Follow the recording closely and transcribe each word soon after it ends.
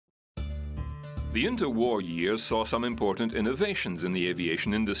The interwar years saw some important innovations in the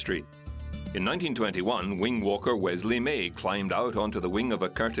aviation industry. In 1921, wing walker Wesley May climbed out onto the wing of a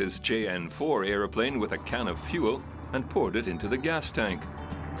Curtiss JN-4 aeroplane with a can of fuel and poured it into the gas tank.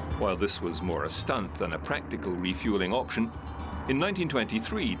 While this was more a stunt than a practical refueling option, in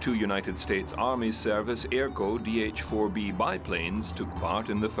 1923, two United States Army Service Airco DH-4B biplanes took part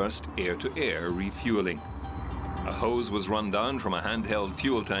in the first air-to-air refueling. A hose was run down from a handheld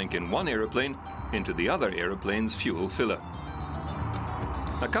fuel tank in one aeroplane into the other aeroplane's fuel filler.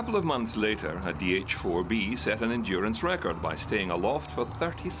 A couple of months later, a DH-4B set an endurance record by staying aloft for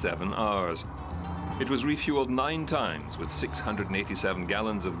 37 hours. It was refueled 9 times with 687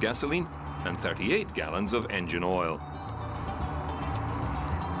 gallons of gasoline and 38 gallons of engine oil.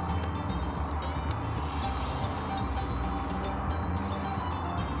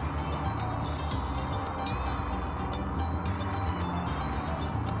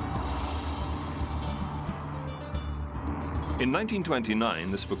 In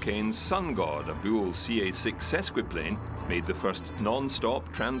 1929, the Spokane's Sun God, a Buell CA-6 Sesquiplane, made the first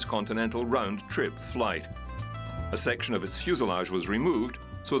non-stop transcontinental round-trip flight. A section of its fuselage was removed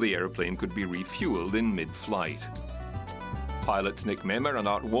so the aeroplane could be refueled in mid-flight. Pilots Nick Memmer and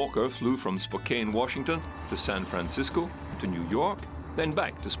Art Walker flew from Spokane, Washington to San Francisco, to New York, then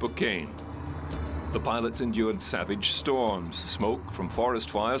back to Spokane. The pilots endured savage storms, smoke from forest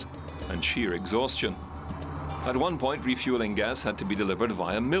fires, and sheer exhaustion. At one point, refueling gas had to be delivered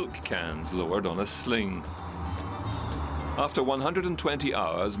via milk cans lowered on a sling. After 120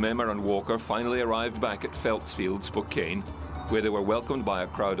 hours, Memmer and Walker finally arrived back at Feltzfield, Spokane, where they were welcomed by a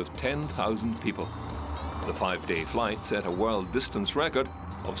crowd of 10,000 people. The 5-day flight set a world distance record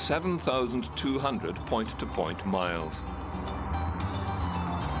of 7,200 point-to-point miles.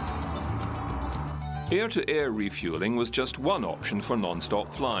 Air-to-air refueling was just one option for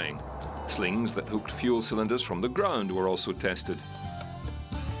non-stop flying. Slings that hooked fuel cylinders from the ground were also tested.